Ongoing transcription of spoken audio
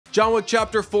John Wick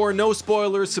Chapter 4, no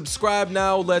spoilers. Subscribe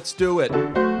now. Let's do it.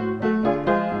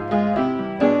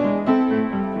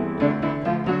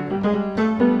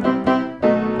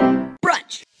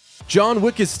 John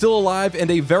Wick is still alive and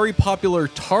a very popular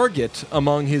target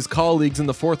among his colleagues in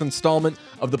the fourth installment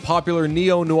of the popular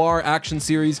neo-noir action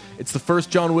series. It's the first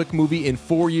John Wick movie in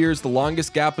 4 years, the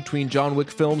longest gap between John Wick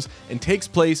films, and takes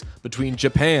place between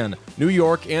Japan, New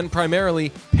York, and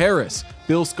primarily Paris.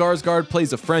 Bill Skarsgard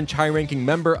plays a French high-ranking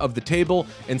member of the table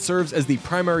and serves as the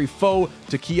primary foe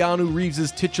to Keanu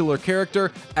Reeves' titular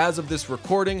character. As of this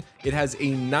recording, it has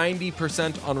a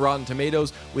 90% on Rotten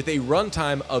Tomatoes with a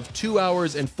runtime of 2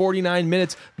 hours and 49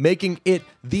 minutes, making it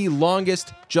the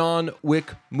longest John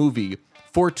Wick movie.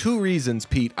 For two reasons,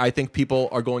 Pete, I think people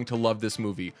are going to love this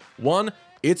movie. One,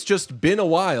 it's just been a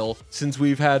while since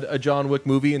we've had a John Wick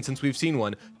movie and since we've seen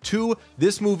one. Two,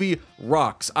 this movie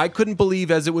rocks. I couldn't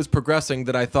believe as it was progressing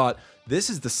that I thought, this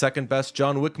is the second best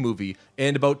John Wick movie.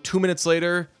 And about 2 minutes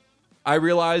later, I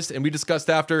realized, and we discussed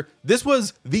after, this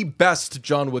was the best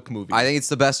John Wick movie. I think it's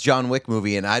the best John Wick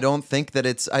movie, and I don't think that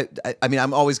it's... I mean,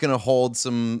 I'm always going to hold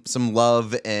some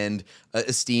love and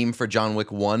esteem for John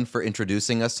Wick 1 for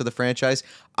introducing us to the franchise.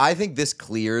 I think this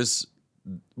clears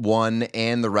 1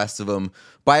 and the rest of them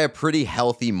by a pretty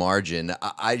healthy margin.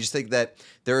 I just think that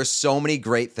there are so many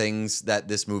great things that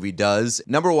this movie does.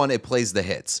 Number one, it plays the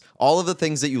hits. All of the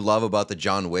things that you love about the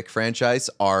John Wick franchise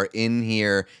are in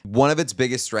here. One of its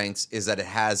biggest strengths is that it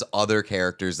has other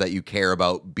characters that you care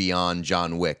about beyond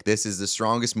John Wick. This is the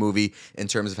strongest movie in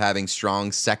terms of having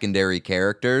strong secondary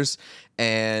characters,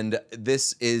 and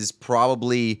this is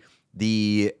probably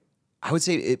the... I would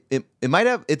say it might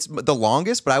have, it's the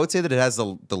longest, but I would say that it has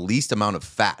the least amount of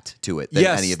fat to it than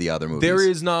any of the other movies. There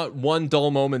is not one dull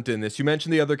moment in this. You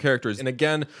mentioned the other characters. And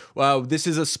again, this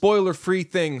is a spoiler-free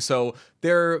thing. So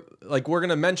we're going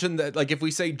to mention that, like, if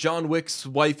we say John Wick's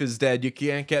wife is dead, you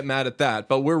can't get mad at that.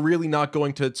 But we're really not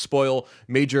going to spoil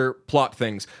major plot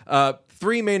things.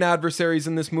 Three main adversaries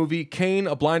in this movie: Kane,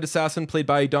 a blind assassin played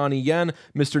by Donnie Yen,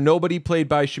 Mr. Nobody played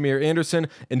by Shamir Anderson,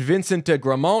 and Vincent de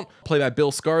Gramont played by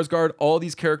Bill Skarsgard. All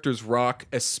these characters rock,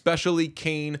 especially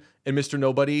Kane and Mr.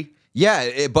 Nobody.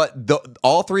 Yeah, but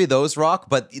all three of those rock,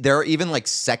 but there are even like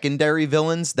secondary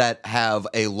villains that have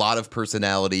a lot of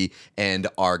personality and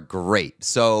are great.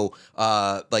 So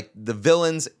like the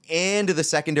villains and the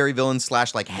secondary villains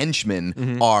 / like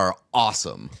henchmen are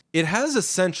awesome. It has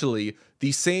essentially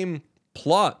the same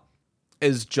plot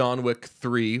as John Wick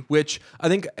 3, which I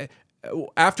think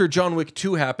after John Wick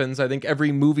 2 happens, I think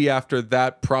every movie after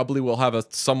that probably will have a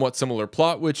somewhat similar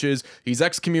plot, which is he's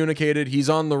excommunicated, he's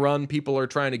on the run, people are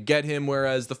trying to get him,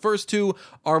 whereas the first two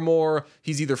are more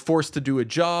he's either forced to do a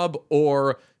job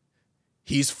or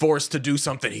he's forced to do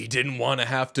something he didn't want to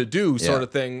have to do, sort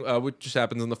of thing, which just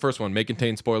happens in the first one, may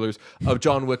contain spoilers of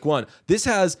John Wick 1. This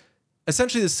has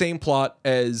essentially the same plot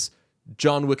as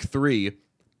John Wick 3,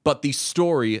 but the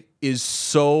story is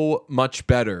so much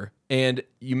better. And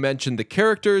you mentioned the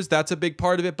characters, that's a big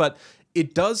part of it, but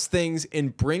it does things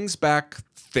and brings back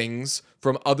things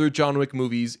from other John Wick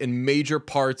movies in major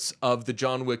parts of the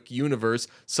John Wick universe,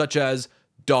 such as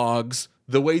dogs,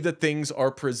 the way that things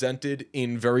are presented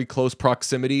in very close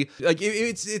proximity. Like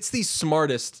it's the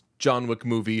smartest John Wick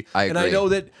movie. I agree. And I know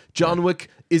that John Wick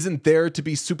isn't there to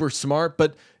be super smart,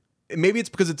 but maybe it's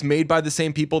because it's made by the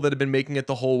same people that have been making it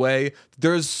the whole way.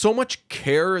 There's so much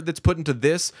care that's put into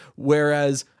this,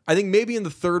 whereas I think maybe in the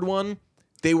third one,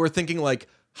 they were thinking like,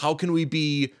 how can we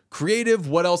be creative?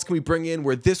 What else can we bring in?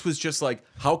 Where this was just like,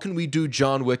 how can we do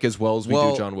John Wick as well as we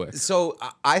do John Wick? So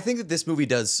I think that this movie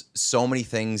does so many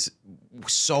things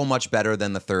so much better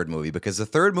than the third movie, because the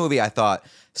third movie I thought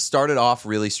started off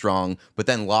really strong, but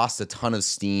then lost a ton of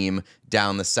steam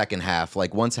down the second half.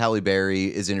 Like once Halle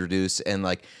Berry is introduced and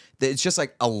like, it's just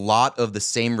like a lot of the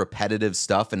same repetitive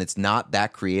stuff, and it's not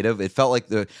that creative. It felt like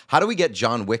how do we get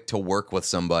John Wick to work with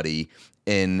somebody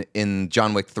in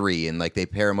John Wick 3, and like they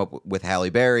pair him up with Halle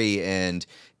Berry, and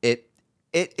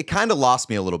it kind of lost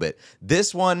me a little bit.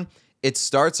 This one, it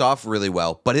starts off really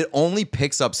well, but it only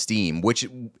picks up steam, which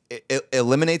it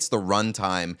eliminates the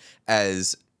runtime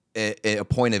as a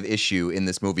point of issue in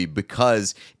this movie,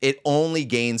 because it only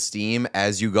gains steam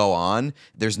as you go on.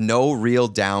 There's no real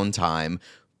downtime.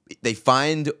 They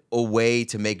find a way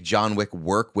to make John Wick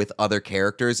work with other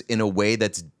characters in a way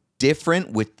that's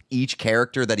different with each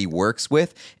character that he works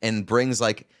with, and brings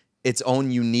like its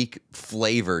own unique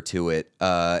flavor to it.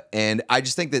 And I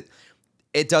just think that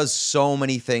it does so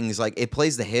many things. Like it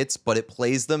plays the hits, but it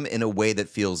plays them in a way that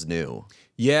feels new.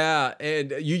 Yeah,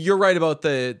 and you're right about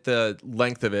the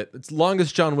length of it. It's the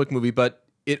longest John Wick movie, but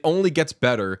it only gets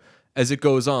better as it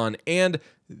goes on. And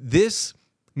this,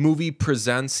 movie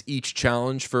presents each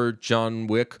challenge for John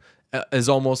Wick as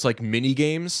almost like mini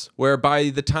games, where by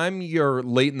the time you're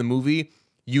late in the movie,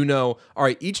 you know, all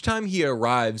right, each time he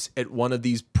arrives at one of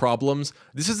these problems,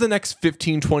 this is the next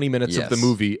 15, 20 minutes of the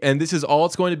movie. And this is all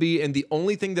it's going to be. And the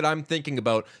only thing that I'm thinking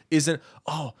about isn't,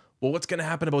 well, what's going to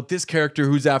happen about this character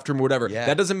who's after him or whatever. Yeah.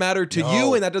 That doesn't matter to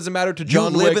you, and that doesn't matter to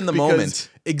John Wick. You live in the moment.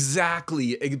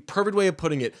 Exactly. A perfect way of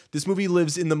putting it. This movie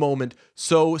lives in the moment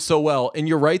so well. And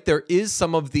you're right, there is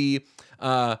some of the,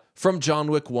 from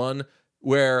John Wick 1,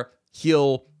 where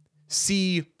he'll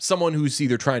see someone who's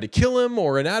either trying to kill him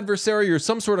or an adversary or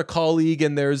some sort of colleague,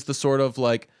 and there's the sort of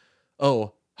like,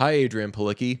 oh, hi, Adrian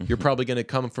Palicki, you're probably going to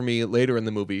come for me later in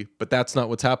the movie, but that's not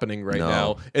what's happening right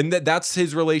now. And that's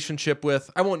his relationship with,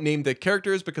 I won't name the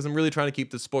characters because I'm really trying to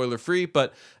keep this spoiler free,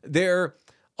 but they're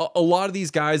a lot of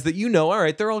these guys that, you know, all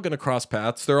right, they're all going to cross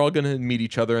paths, they're all going to meet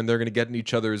each other, and they're going to get in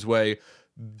each other's way.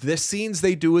 The scenes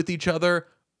they do with each other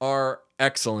are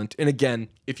excellent. And again,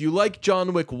 if you like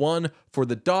John Wick 1 for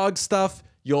the dog stuff,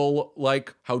 you'll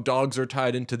like how dogs are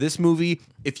tied into this movie.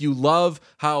 If you love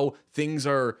how things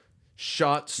are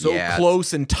shot so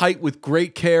close and tight with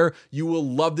great care, you will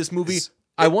love this movie.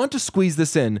 I want to squeeze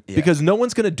this in because no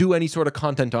one's going to do any sort of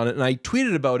content on it. And I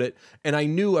tweeted about it, and I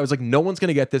was like, no one's going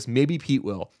to get this. Maybe Pete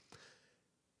will.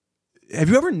 Have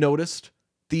you ever noticed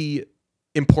the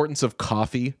importance of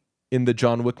coffee in the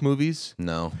John Wick movies?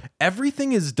 No.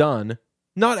 Everything is done.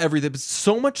 Not everything, but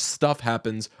so much stuff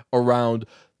happens around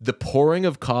the pouring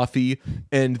of coffee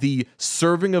and the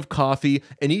serving of coffee,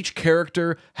 and each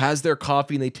character has their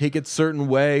coffee and they take it a certain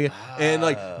way. And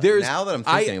like, there's now that I'm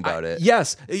thinking about it.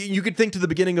 Yes, you could think to the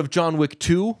beginning of John Wick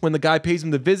 2 when the guy pays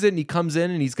him the visit and he comes in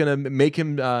and he's gonna make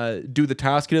him do the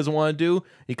task he doesn't want to do.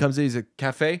 He comes in, he's a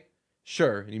cafe.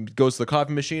 Sure, and he goes to the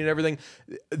coffee machine and everything.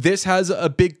 This has a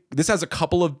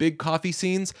couple of big coffee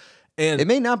scenes. And it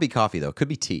may not be coffee, though. It could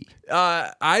be tea.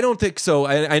 I don't think so.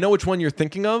 I know which one you're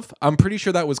thinking of. I'm pretty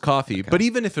sure that was coffee. Okay. But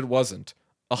even if it wasn't,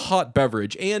 a hot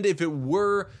beverage, and if it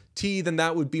were tea, then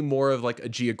that would be more of like a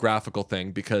geographical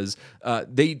thing, because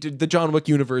the John Wick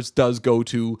universe does go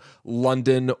to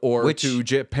London or to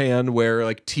Japan, where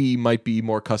like tea might be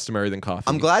more customary than coffee.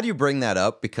 I'm glad you bring that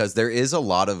up, because there is a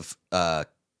lot of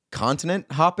continent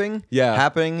hopping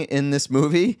happening in this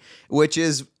movie, which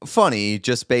is funny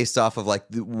just based off of like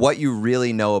what you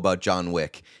really know about John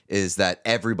Wick is that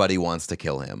everybody wants to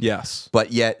kill him. Yes.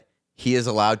 But yet he is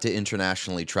allowed to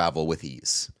internationally travel with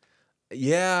ease.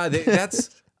 Yeah,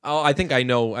 that's I think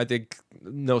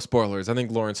no spoilers. I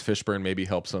think Lawrence Fishburne maybe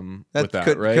helps him with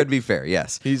that, right? Could be fair,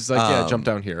 yes. He's like, jump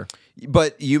down here.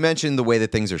 But you mentioned the way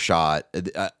that things are shot.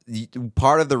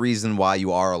 Part of the reason why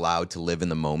you are allowed to live in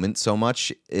the moment so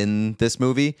much in this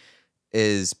movie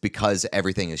is because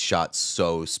everything is shot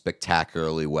so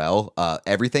spectacularly well.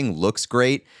 Everything looks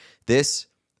great. This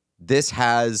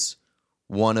has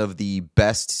one of the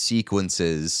best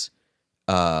sequences.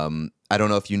 I don't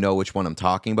know if you know which one I'm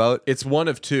talking about. It's one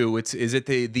of two. Is it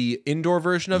the indoor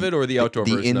version of it or the outdoor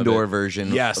version of it? The indoor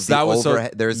version. Yes, that was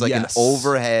there's like an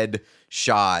overhead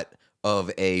shot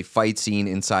of a fight scene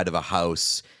inside of a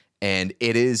house, and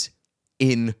it is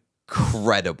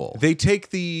incredible. They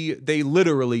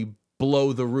literally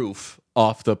blow the roof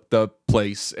off the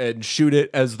place and shoot it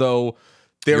as though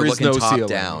there is no top ceiling.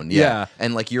 Down, yeah.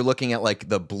 And like you're looking at like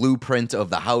the blueprint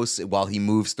of the house while he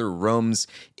moves through rooms.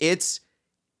 It's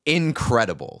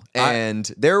incredible.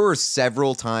 And there were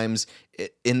several times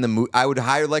in the movie. I would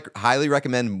highly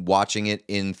recommend watching it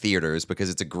in theaters, because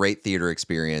it's a great theater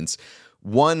experience.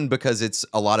 One, because it's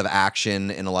a lot of action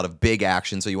and a lot of big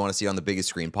action, so you want to see it on the biggest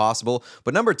screen possible.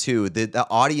 But number two, the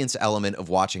audience element of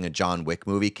watching a John Wick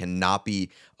movie cannot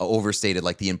be overstated,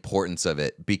 like the importance of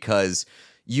it, because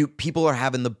people are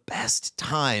having the best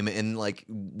time. And like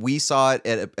we saw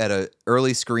it at a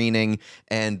early screening,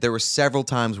 and there were several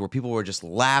times where people were just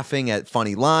laughing at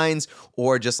funny lines,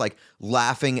 or just like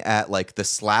laughing at like the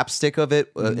slapstick of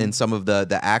it in some of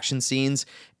the action scenes.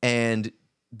 And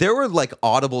there were like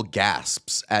audible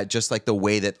gasps at just like the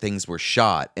way that things were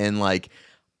shot. And like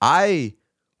I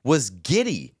was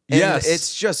giddy. And yes.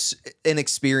 It's just an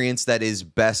experience that is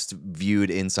best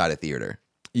viewed inside a theater.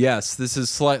 Yes, this is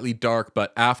slightly dark,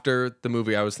 but after the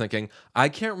movie, I was thinking, I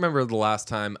can't remember the last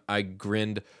time I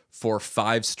grinned for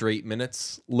 5 straight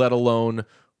minutes, let alone,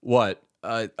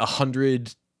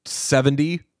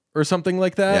 170 or something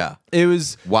like that? Yeah. It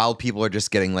was... While people are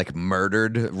just getting, like,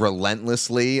 murdered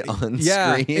relentlessly on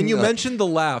screen. And you mentioned the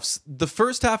laughs. The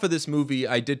first half of this movie,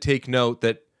 I did take note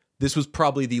that this was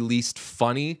probably the least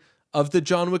funny of the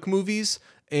John Wick movies.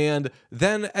 And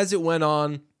then as it went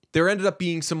on, there ended up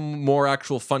being some more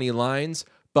actual funny lines,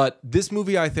 but this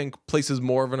movie, I think, places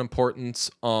more of an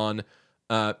importance on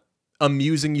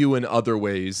amusing you in other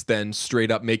ways than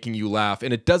straight up making you laugh.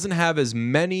 And it doesn't have as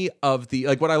many of the,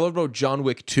 like, what I love about John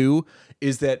Wick 2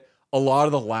 is that a lot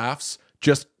of the laughs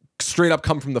just straight up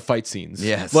come from the fight scenes.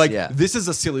 Yes. Like, this is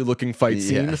a silly looking fight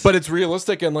scene, but it's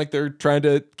realistic and like they're trying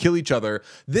to kill each other.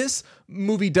 This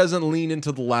movie doesn't lean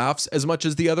into the laughs as much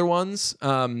as the other ones.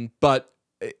 But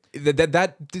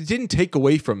that didn't take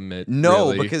away from it.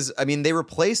 No, really. Because I mean, they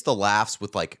replaced the laughs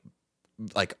with like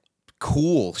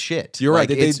cool shit. You're like,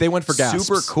 right. They went for gasps.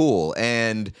 Super cool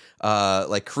and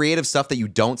like creative stuff that you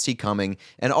don't see coming.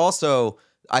 And also,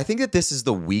 I think that this is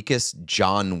the weakest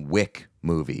John Wick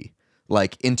movie.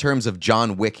 Like in terms of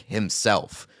John Wick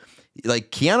himself.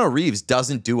 Like Keanu Reeves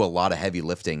doesn't do a lot of heavy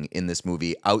lifting in this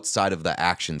movie outside of the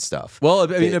action stuff. Well,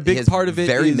 I mean, a big part of it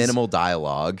very is minimal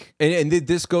dialogue. And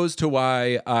this goes to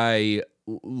why I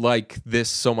like this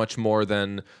so much more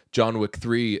than John Wick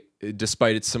 3,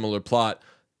 despite its similar plot.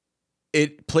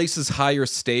 It places higher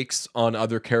stakes on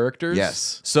other characters.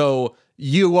 Yes. So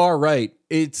you are right.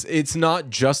 It's not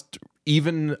just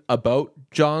even about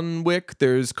John Wick.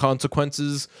 There's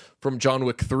consequences from John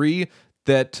Wick 3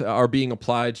 that are being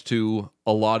applied to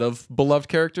a lot of beloved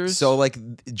characters. So, like,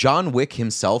 John Wick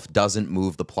himself doesn't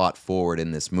move the plot forward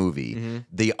in this movie.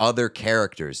 The other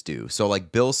characters do. So,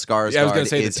 like, Bill Skarsgard I was going to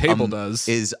say the table does.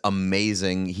 Is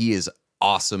amazing. He is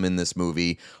awesome in this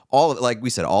movie. Like we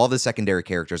said, all of the secondary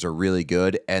characters are really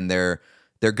good, and they're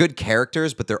good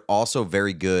characters, but they're also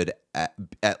very good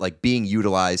at like being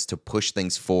utilized to push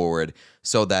things forward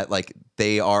so that like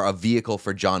they are a vehicle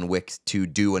for John Wick to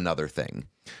do another thing.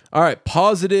 All right,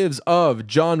 positives of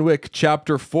John Wick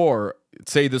Chapter 4.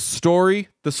 Say the story,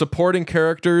 the supporting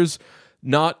characters,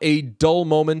 not a dull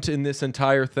moment in this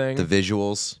entire thing. The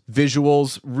visuals.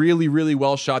 Visuals, really, really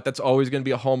well shot. That's always going to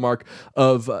be a hallmark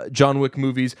of John Wick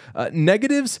movies.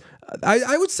 Negatives,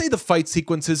 I would say the fight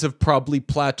sequences have probably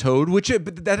plateaued,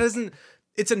 but that doesn't...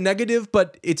 It's a negative,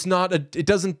 but it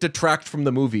doesn't detract from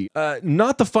the movie.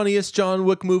 Not the funniest John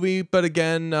Wick movie, but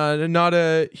again, not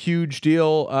a huge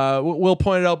deal. We'll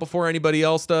point it out before anybody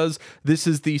else does. This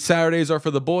is the Saturdays Are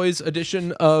for the Boys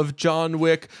edition of John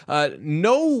Wick.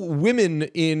 No women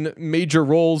in major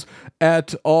roles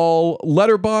at all.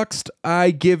 Letterboxd,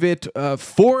 I give it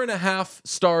 4.5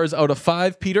 stars out of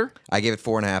 5, Peter. I gave it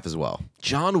 4.5 as well.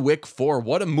 John Wick 4,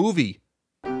 what a movie.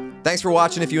 Thanks for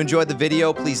watching. If you enjoyed the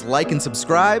video, please like and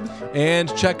subscribe.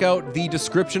 And check out the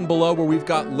description below where we've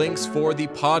got links for the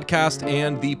podcast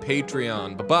and the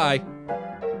Patreon. Bye-bye.